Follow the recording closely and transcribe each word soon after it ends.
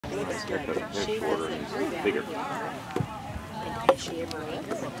She wasn't bigger. She ever ate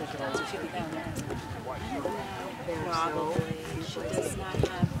this? Probably. She does not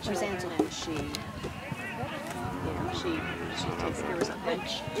have children, and she takes care of something.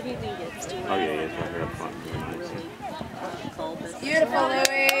 If you think it's too much, oh yeah, it's right here up front. really bulbous. Beautiful,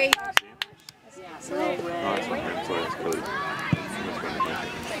 Louie. Yeah, so red. Oh, that's right there. Sorry, that's Cody.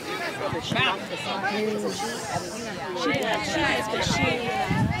 But she likes the song. She does, but she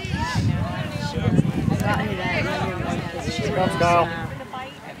Let's go.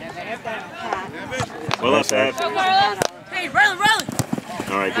 Well, that's that. Hey, run, run!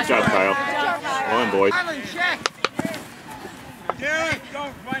 All right, good job, Kyle. Well done, boys. Derek,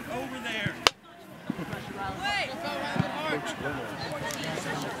 don't run over there.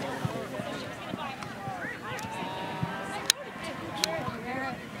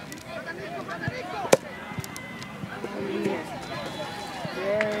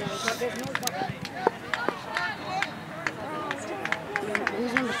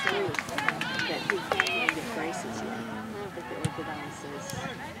 Who's number 3? That he can't even get braces yet. I don't think the orthodontist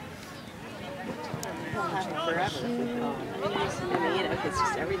he'll have them forever if we call him. I mean, you know, it's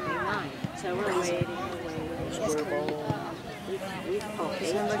just everything. So we're waiting. We're bold. We've called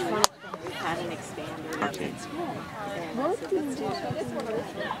we've had an expander. Nothing's wrong. Both of them do. This number 1.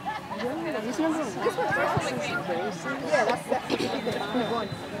 Yeah, that's the one.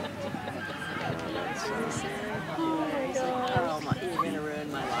 Oh my, you're going to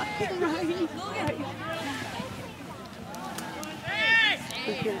ruin my life.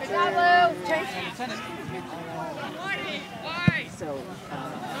 So,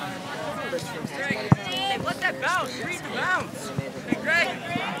 Hey, let that bounce. Read the bounce. Hey, Greg.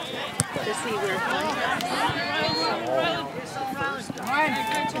 to see where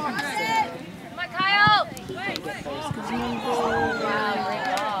Come on, Kyle!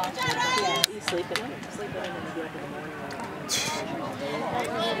 you sleep at night. Sleep at night and get up in the morning.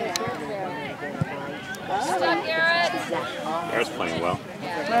 Stop, Garrett! Garrett's playing well.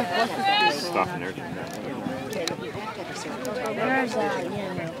 Stopping there.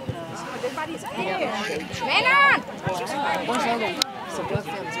 Man on! So both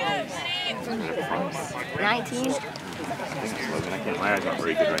thumbs raised. 19? I can't. My eyes aren't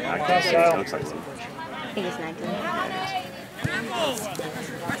very good right now. I can't see what it looks like. I think it's 19.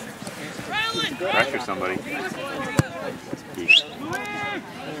 Pressure somebody.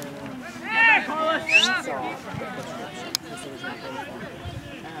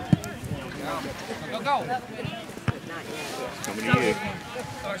 Go. Somebody you.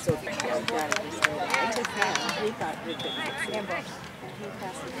 So the child got it. I took him. He thought we could fix it. And he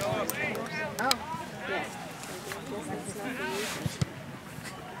passed it. Oh. Yes.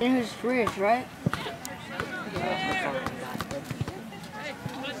 Then who's Rich, right?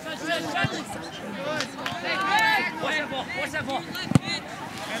 What's that ball?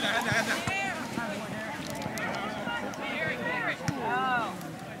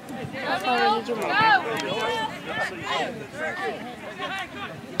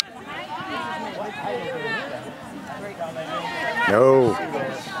 No.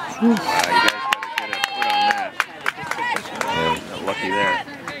 You guys got to get a foot on that. Got lucky there.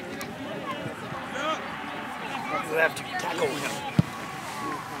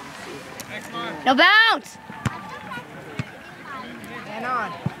 No bounce! And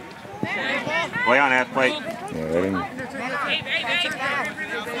on. Play on that plate. Yeah, they didn't.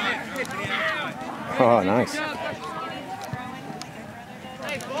 Oh, nice.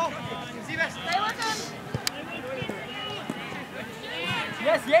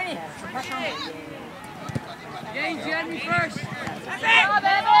 Yes, Yanni. Yanni, Jenny first. Stop,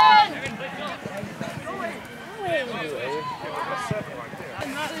 Evan!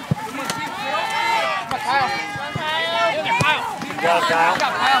 Go, Kyle.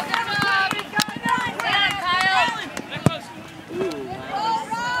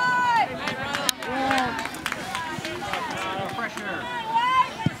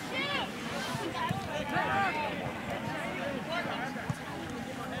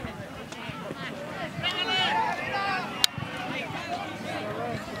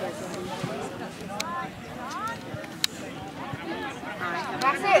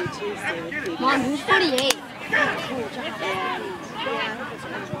 Mom, who's 48?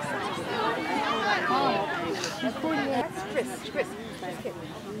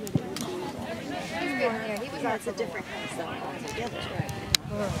 It's a different kind of cell altogether.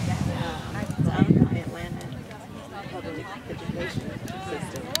 Atlanta public education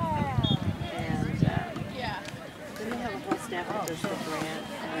system. And then they have a whole staff that does the grant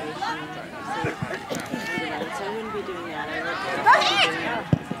foundation. So I wouldn't be doing that. I would be doing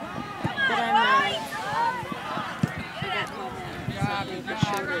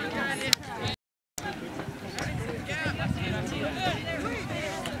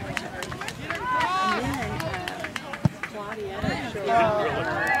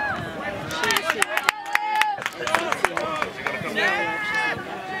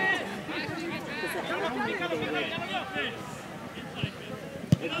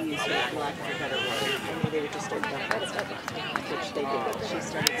abuse her, for lack of a better word. I mean, they would just start dumping stuff on her, which they did. She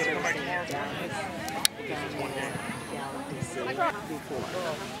started servicing it down there, Galaxy before.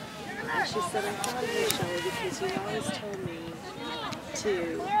 And she said, I thought of you, Shelley, because you always told me to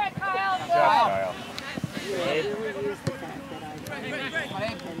really use the fact that I'm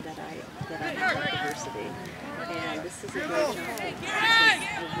and that I have diversity. And this is a great job because I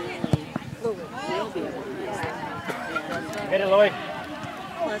really will be able to use that. Hit it, Lloyd.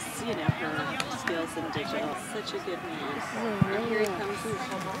 Plus, you know, her skills in digital. Such a good man. And here he comes.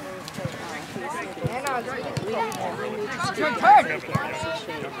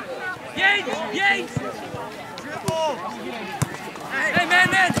 Yates! Hey, man!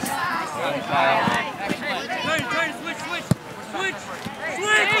 Turn, switch!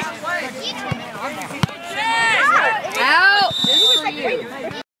 Out!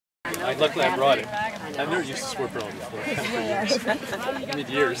 Luckily I brought it. I've never used the sport bra before. I mean,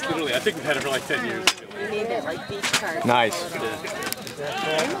 years, literally. I think we've had it for like 10 years. We need that like beach card. Nice.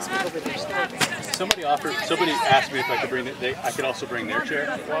 Somebody asked me if I could bring it. I could also bring their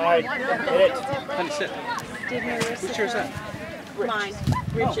chair. Wide. Hit it. Honey, sit. Did Marissa? Whose chair is that? Mine.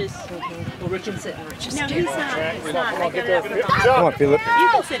 Rich's. Oh, Richard. No, he's not. He's not. I got it up in the Come bottom. on, Philip. You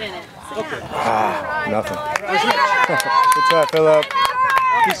can sit in it. Okay. Ah, nothing. What's that, Philip?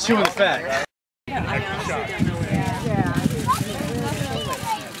 He's chewing the fat. I honestly don't know where it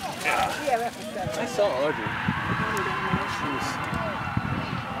is. I saw Audrey.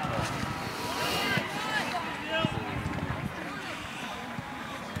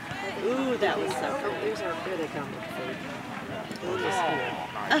 Ooh, that was so cool. Here's our here they come.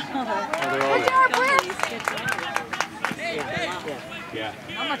 Yeah.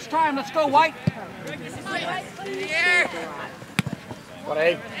 How much time? Let's go, White! What,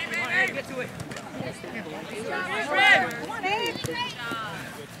 Abe? Get to it!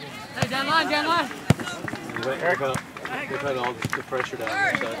 Hey, down line! They've had all the pressure down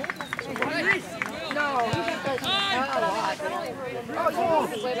there.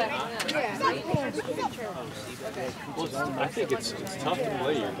 Well, I think it's tough to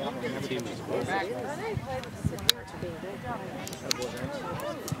play your team as well.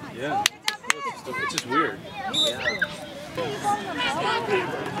 Yeah. It's just weird.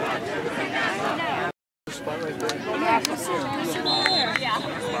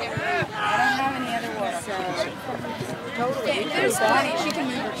 There's plenty. She can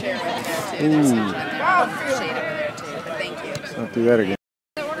move her chair over there too. There's some shade over there too. But thank you. Don't do that again.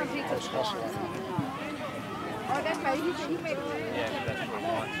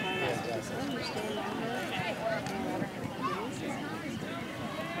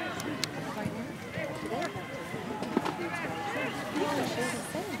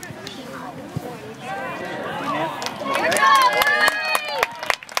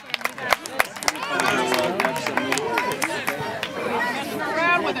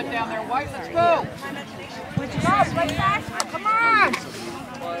 Around with it down there, White. Let's go! Come on!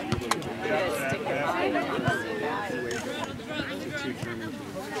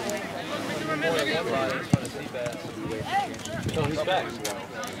 Oh, he's back.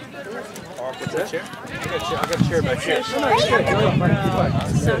 What's that chair? I got a chair back here.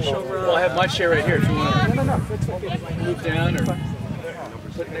 Social role. Well, I have my chair right here if you want to move down or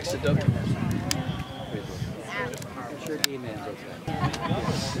put it next to Doug. I'm sure E-Man's okay.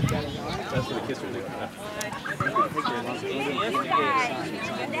 That's what the kids are doing.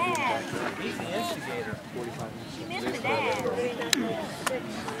 He's the instigator. 45 minutes.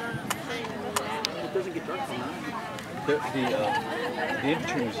 It doesn't get dark from that. The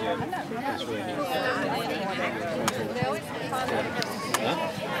Infantry Museum is really neat. Huh?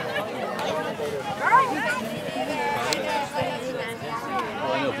 Well, I know, but the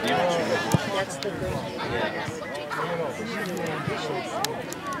Infantry Museum. That's the great thing.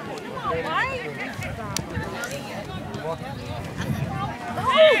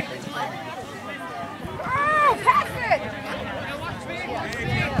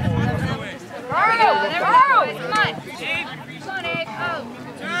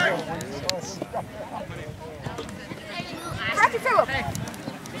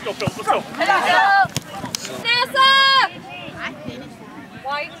 Let's go, Phil. Let's go. NASA!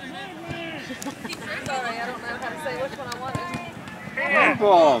 White. Sorry, I don't know how to say which one I wanted.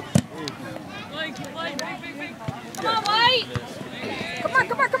 Ball. Come on, White! Come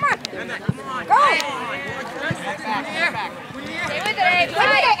on. Go! Stay with it, Abe.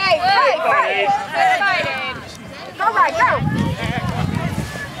 Hey! Go right, go!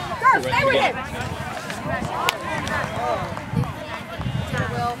 with him.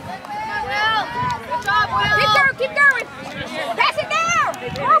 Good job, Will. Keep going. Pass it down.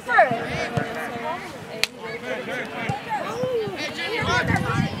 Go for it.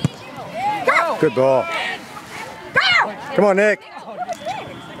 Go. Good ball. Go. Come on, Nick.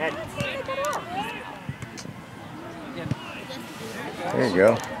 There you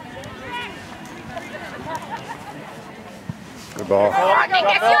go. Good ball.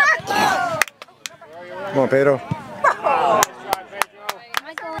 Come on, Pedro.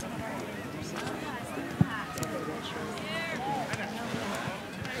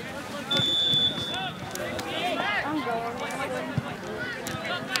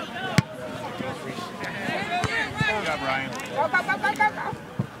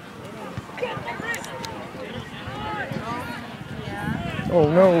 Oh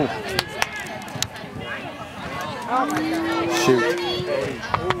no. Shoot.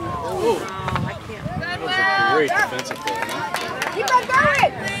 Great defensive play. Keep on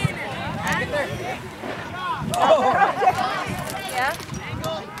going. Yeah.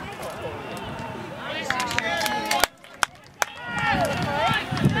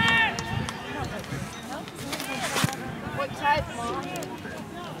 What type, Mom?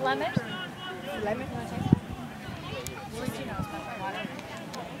 Lemon? Lemon?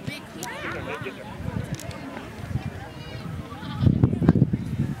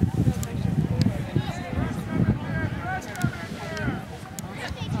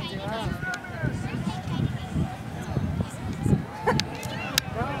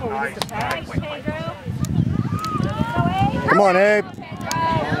 Come on, Abe.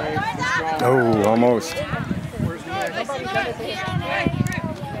 Oh, almost.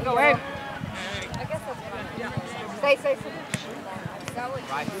 Go, Abe. Stay.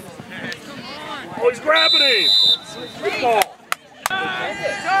 Oh, he's grabbing him. Good ball.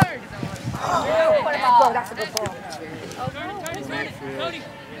 That's a good ball.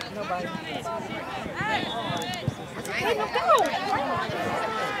 Nobody. Hey, no, go.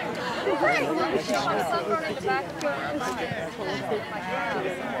 If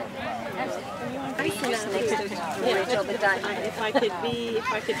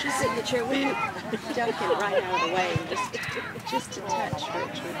I could just sit in the chair with you, duck it right out of the way and just a touch,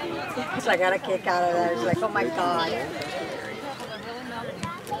 which would be. So I got a kick out of that. It's like, oh my God.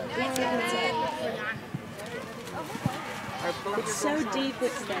 It's so deep,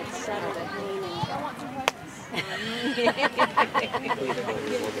 it's that subtle pain. The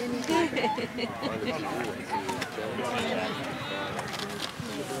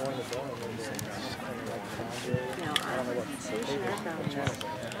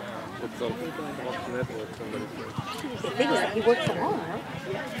thing is that he worked from home,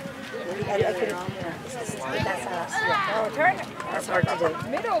 right? I couldn't. That's us. Yeah. Oh, turn it. That's hard to do.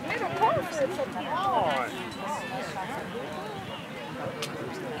 Middle post.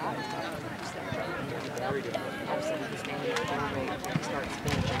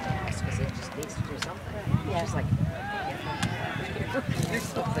 Yeah. She's like,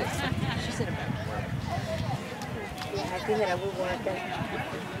 yeah, I think that I will work at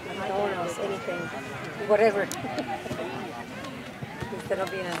McDonald's, anything, whatever. Instead of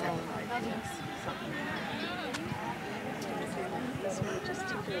being at home. Just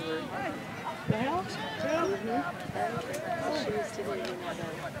took over. She was doing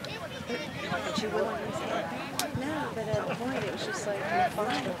and she wouldn't say no, but at the point it was just like you're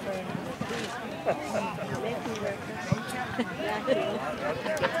fine. Making breakfast.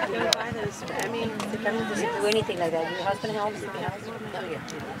 Go buy those. I mean, The family doesn't do anything like that. Your husband helps in the house? No, yeah.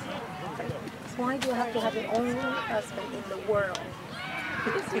 Why do you have to have the only husband in the world?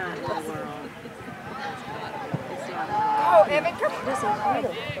 it's not in the world. It's not. Oh, Evan, come on. This is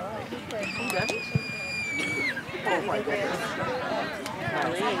real.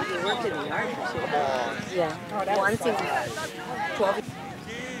 He worked in the yard for 2 hours. Yeah. Once in 12 years.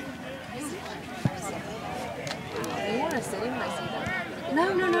 You want to sit in my seat? No.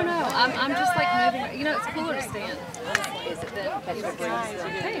 I'm just like moving. You know, it's cooler to stand. Honestly, is it then?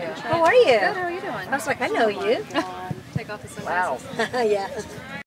 Hey, How are you? good. How are you doing? I was like, I know you. Take off the sunglasses. Yeah.